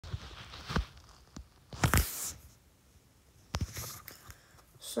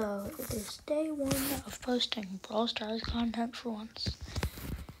So it is day 1 of posting Brawl Stars content for once.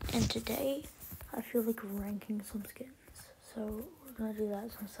 And today, I feel like ranking some skins. So we're going to do that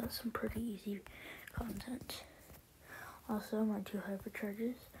since that's some pretty easy content. Also, my 2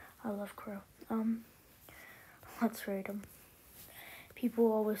 hypercharges. I love Crow. Let's rate them.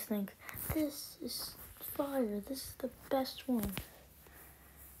 People always think, this is fire, this is the best one.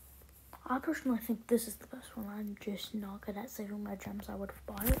 I personally think this is the best one. I'm just not good at saving my gems. I would have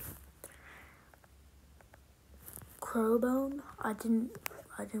bought it. Crowbone, I didn't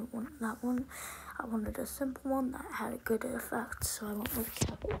want that one. I wanted a simple one that had a good effect, so I went with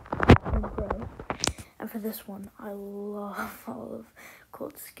Capital Crow. And for this one, I love all of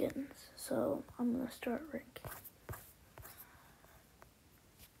Cold skins, so I'm gonna start ranking.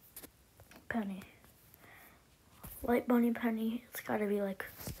 Penny. Light Bunny Penny, it's gotta be like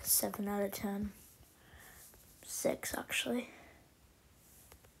 7 out of 10. 6 actually.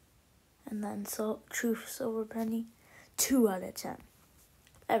 And then Truth Silver Penny, 2 out of 10.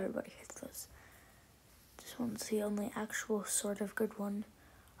 Everybody hates this. This one's the only actual sort of good one.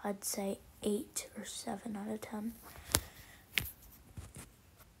 I'd say 8 or 7 out of 10.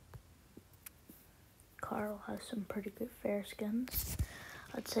 Carl has some pretty good fair skins.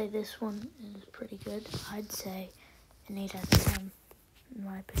 I'd say this one is pretty good. I'd say an 8 out of 10, in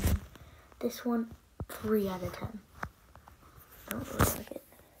my opinion. This one, 3 out of 10. Don't really like it.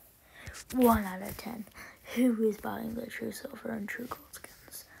 1 out of 10. Who is buying the True Silver and True Gold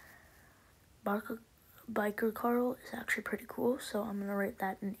skins? Biker Carl is actually pretty cool, so I'm going to rate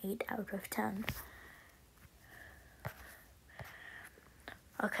that an 8 out of 10.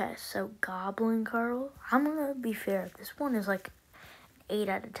 Okay, so Goblin Carl, I'm going to be fair. This one is like 8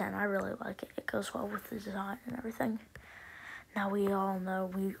 out of 10. I really like it. It goes well with the design and everything. Now we all know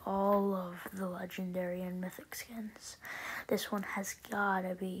we all love the legendary and mythic skins. This one has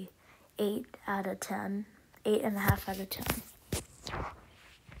gotta be 8 out of 10. 8.5 out of 10.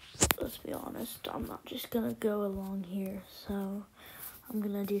 Let's be honest, I'm not just gonna go along here, so I'm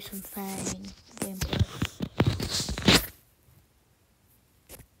gonna do some Fang gameplay.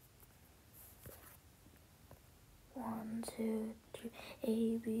 One, two, three,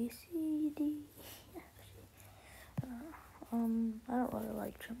 A, B, C, D, F, G. I don't really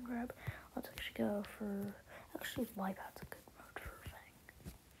like Trim Grab. Let's actually go for, Wipeout's a good mode for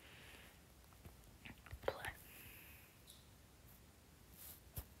Fang. Play.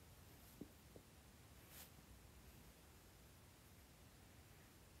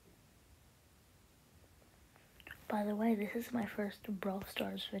 By the way, this is my first Brawl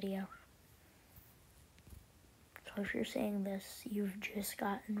Stars video. So if you're saying this, you've just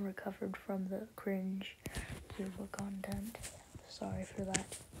gotten recovered from the cringe Cuba content. Sorry for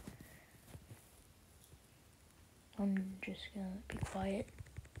that. I'm just gonna be quiet.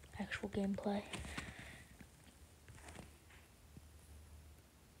 Actual gameplay.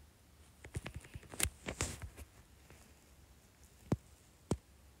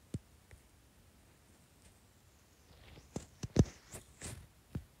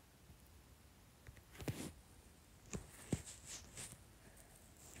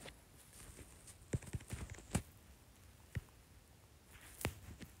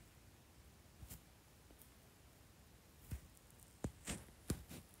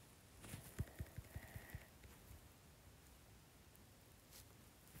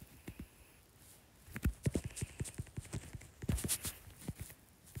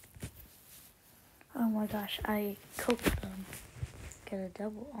 Oh my gosh, I cooked them.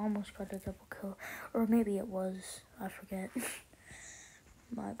 Almost got a double kill. Or maybe it was, I forget.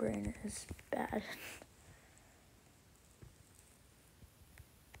 My brain is bad.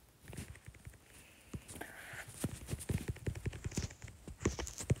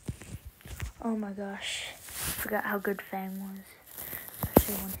 Oh my gosh, I forgot how good Fang was.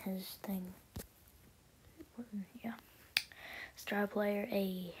 Especially when his thing, yeah. Star player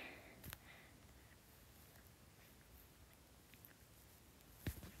A.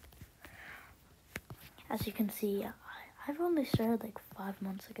 As you can see, I've only started like 5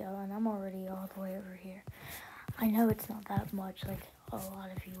 months ago, and I'm already all the way over here. I know it's not that much, like a lot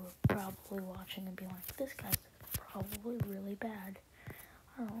of you are probably watching and being like, this guy's probably really bad.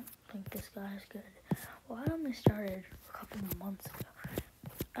 I don't think this guy is good. Well, I only started a couple of months ago,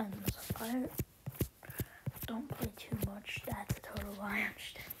 and I don't play too much. That's a total lie.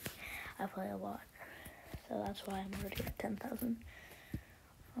 I play a lot, so that's why I'm already at 10,000.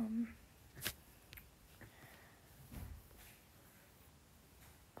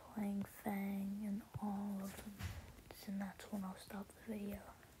 Playing Fang and all of them, and that's when I'll stop the video.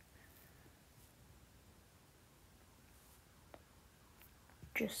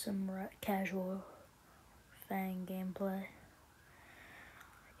 just some casual Fang gameplay.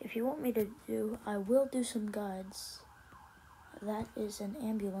 If you want me to do, I will do some guides. That is an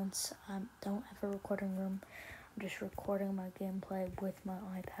ambulance. I don't have a recording room. I'm just recording my gameplay with my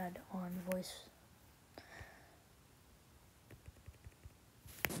iPad on voice.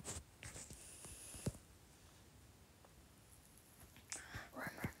 Run.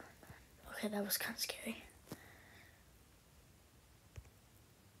 Okay, that was kind of scary.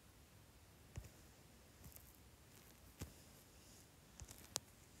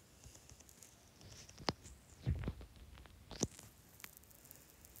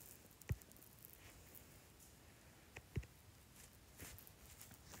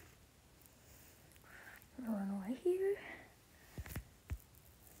 Run away here.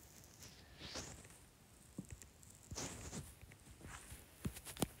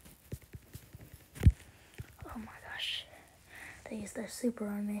 Oh my gosh. They used their super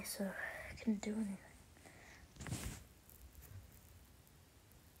on me, so I couldn't do anything.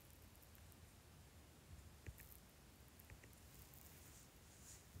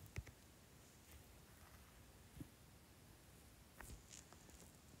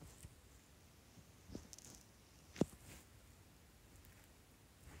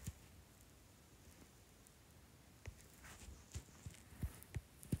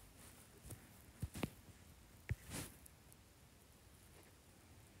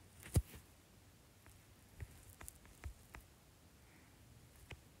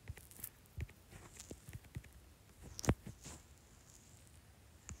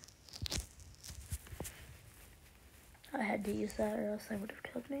 I had to use that or else they would have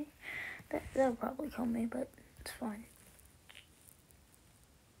killed me. They'll probably kill me, but it's fine.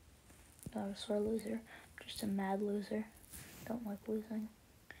 Not a sore loser. I'm just a mad loser. Don't like losing.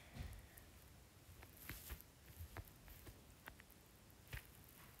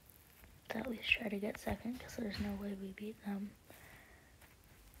 To at least try to get second, because there's no way we beat them.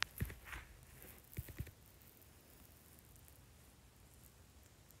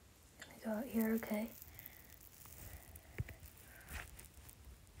 Gonna go out here, okay.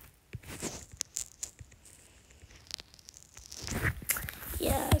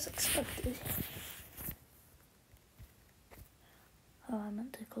 Yeah, as expected. Oh, I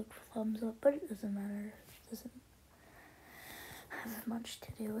meant to click for thumbs up, but it doesn't matter. It doesn't have much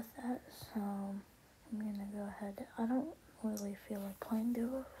to do with that, so I'm gonna go ahead. I don't really feel like playing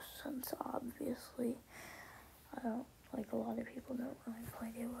duos, since obviously I don't, like a lot of people don't really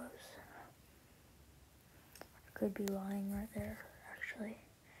play duos. I could be lying right there, actually.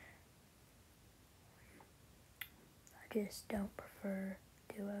 I just don't prefer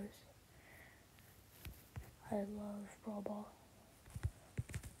duos. I love Brawl Ball.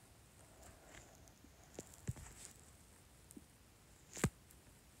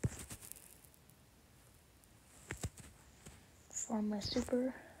 Farm my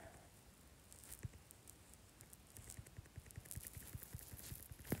super.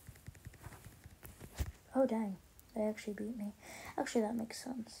 Oh dang, they actually beat me. Actually, that makes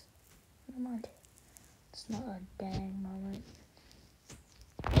sense. Never mind. It's not a dang moment.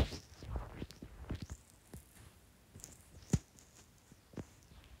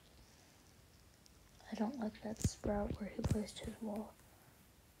 I don't like that sprout where he placed his wall.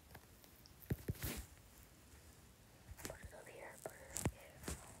 Put it up here, put it up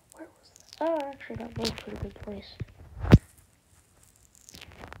here. Where was that? Oh, actually, that was a pretty good place.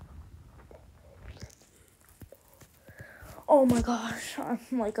 Oh my gosh,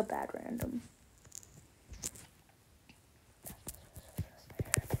 I'm like a bad random.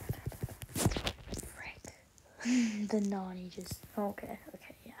 Frick. The Nani just, okay,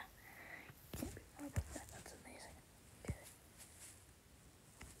 yeah. Can't be wrong with that, that's amazing. Okay.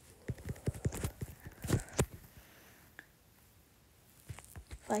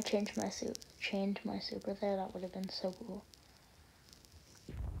 If I changed my super there, that would have been so cool.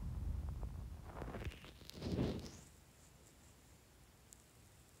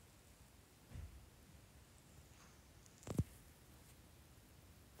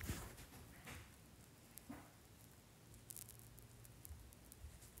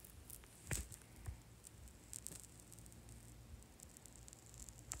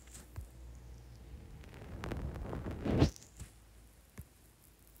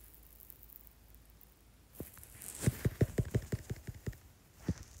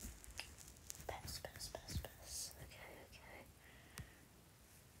 Pass.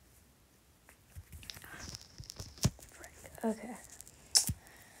 Okay.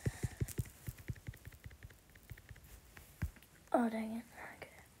 Oh, dang it. Okay.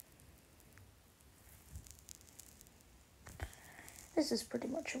 This is pretty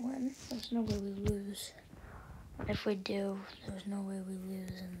much a win. There's no way we lose. If we do, there's no way we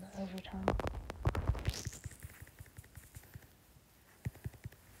lose in the overtime.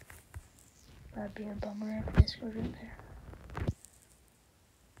 That'd be a bummer if this wasn't there.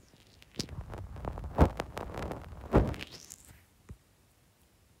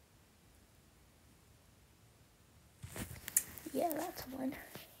 Yeah, that's a win.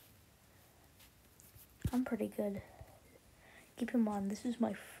 I'm pretty good. Keep in mind, this is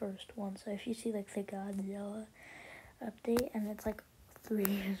my first one, so if you see like the Godzilla update and it's like 3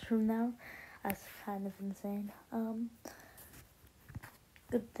 years from now, that's kind of insane.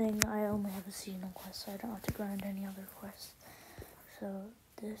 Good thing I only have a seasonal quest, so I don't have to grind any other quests. So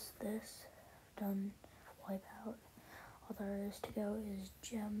this, done wipeout. All there is to go is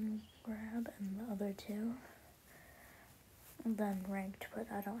gem grab and the other 2. And then ranked, but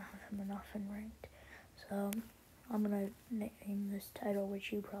I don't have him enough in ranked. So I'm gonna name this title,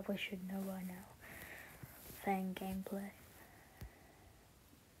 which you probably should know by now. Fang gameplay.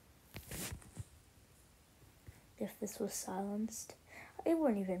 If this was silenced, it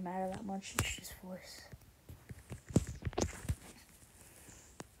wouldn't even matter that much, it's just voice.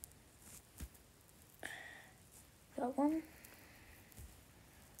 Got one?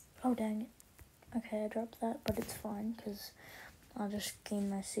 Oh dang it. Okay, I dropped that, but it's fine, because I'll just gain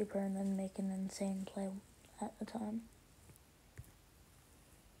my super and then make an insane play at a time.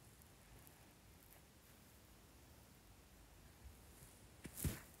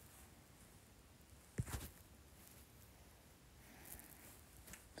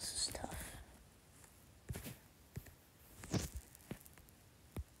 This is tough.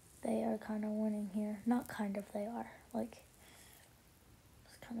 They are kind of winning here. Not kind of, they are. Like,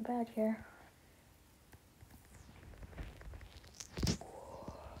 it's kind of bad here.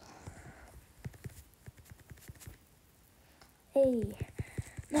 Hey.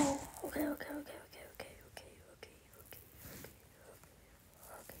 No. Okay.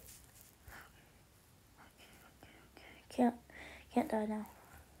 Can't die now.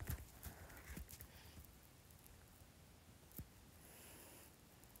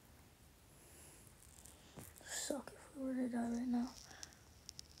 Suck if we were to die right now.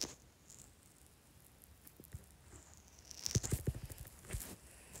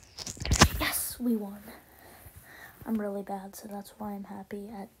 Yes, we won. I'm really bad, so that's why I'm happy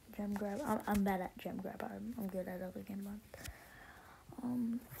at gem grab. I'm bad at gem grab. I'm good at other game modes.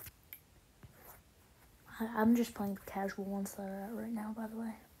 I'm just playing the casual ones that are out right now, by the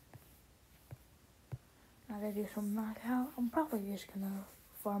way. Now to do some knockout, I'm probably just gonna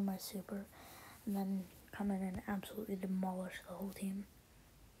farm my super and then come in and absolutely demolish the whole team.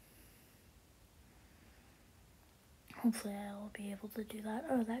 Hopefully I'll be able to do that.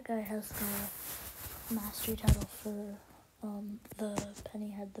 Oh, that guy has the mastery title for, the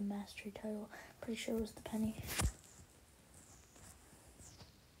Penny had the mastery title. Pretty sure it was the Penny.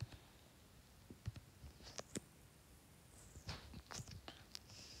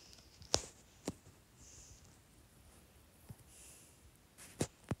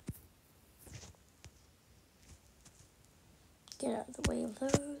 Get out of the way of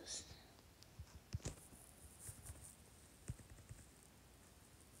those.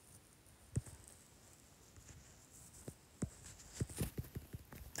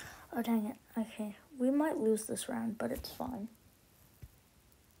 Oh, dang it. Okay, we might lose this round, but it's fine.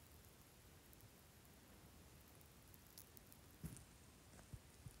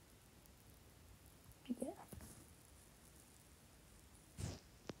 Yeah.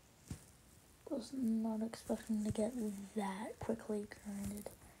 Was not expecting to get that quickly grinded.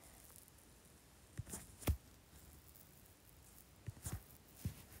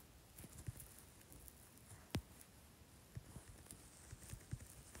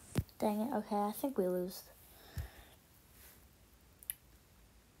 Dang it, okay, I think we lose.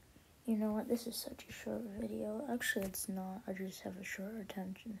 You know what, this is such a short video. Actually, it's not. I just have a short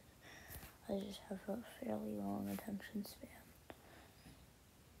attention. I just have a fairly long attention span.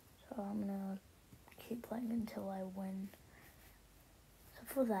 So I'm gonna keep playing until I win. So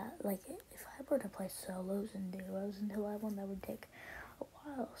for that, like, if I were to play solos and duos until I won, that would take a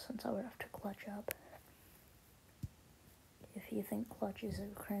while since I would have to clutch up. If you think clutch is a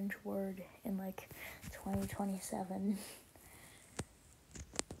cringe word in like 2027,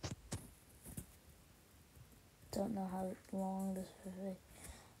 don't know how long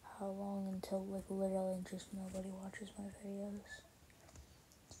until like literally just nobody watches my videos.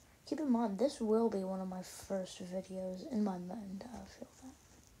 Keep in mind, this will be one of my first videos in my mind. I feel that.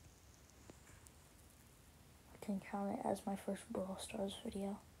 I can count it as my first Brawl Stars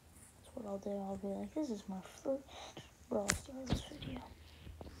video. That's what I'll do. I'll be like, this is my first Brawl Stars video.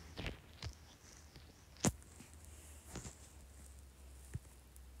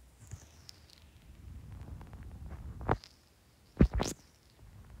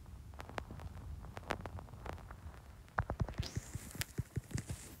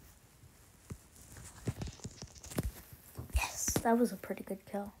 Yes, that was a pretty good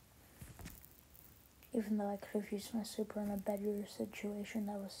kill. Even though I could have used my super in a better situation,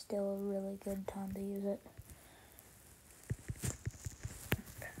 that was still a really good time to use it.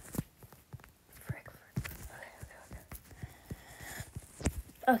 Frick.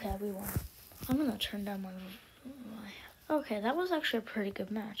 Okay, we won. I'm gonna turn down my... Okay, that was actually a pretty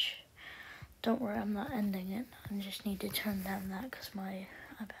good match. Don't worry, I'm not ending it. I just need to turn down that because my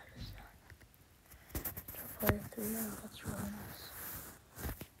iPad is down. Play 3 out, that's really nice.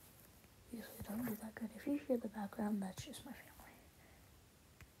 Usually don't do that good. If you hear the background, that's just my family.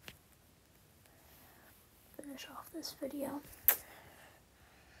 Finish off this video.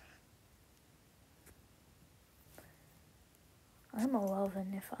 I'm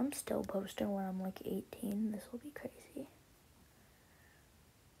 11. If I'm still posting when I'm like 18, this will be crazy.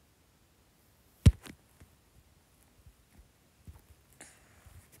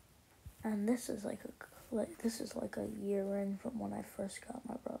 And this is like a year in from when I first got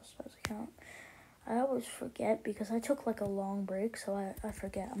my Brawl Stars account. I always forget because I took like a long break, so I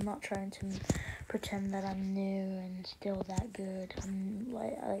forget. I'm not trying to pretend that I'm new and still that good. I'm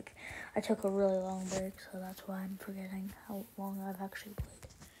like I took a really long break, so that's why I'm forgetting how long I've actually played.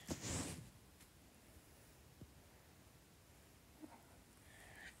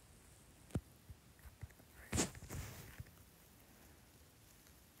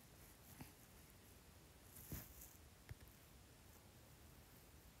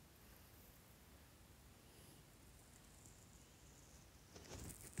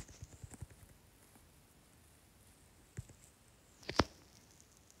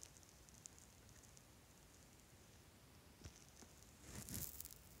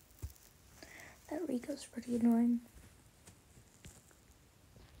 That Rico's pretty annoying.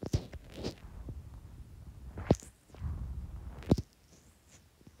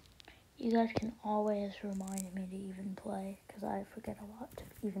 You guys can always remind me to even play, because I forget a lot to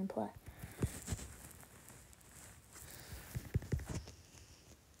even play.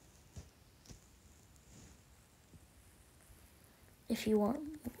 If you want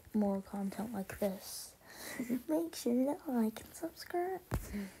more content like this, make sure to like and subscribe.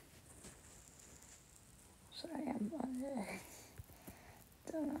 Sorry,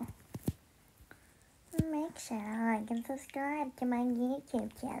 don't know. Make sure to like and subscribe to my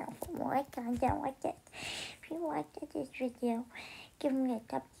YouTube channel for more content like this. If you liked this video, give me a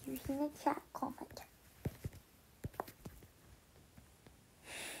W in the chat comment.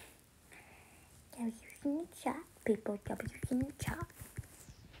 W in the chat, people. W in the chat.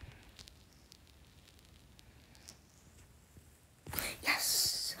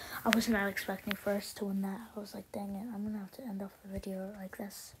 Yes! I was not expecting first to win that. I was like, dang it, I'm gonna have to end off the video like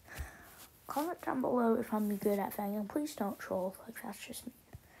this. Comment down below if I'm good at Fang, and please don't troll, like that's just me.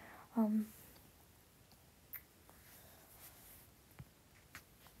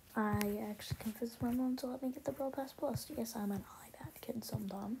 I actually convinced my mom to let me get the Brawl Pass Plus. Yes, I'm an iPad kid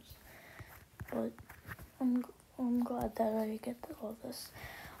sometimes, but I'm glad that I get all this.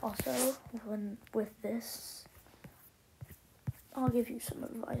 Also, with this, I'll give you some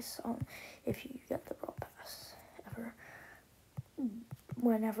advice on if you get the Brawl Pass ever.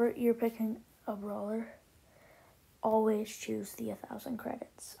 Whenever you're picking a brawler, always choose the 1,000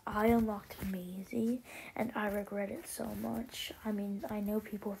 credits. I unlocked Maisie, and I regret it so much. I mean, I know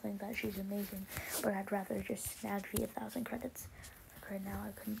people think that she's amazing, but I'd rather just snag the 1,000 credits. Like right now,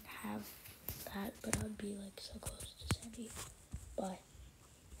 I couldn't have that, but I'd be like so close.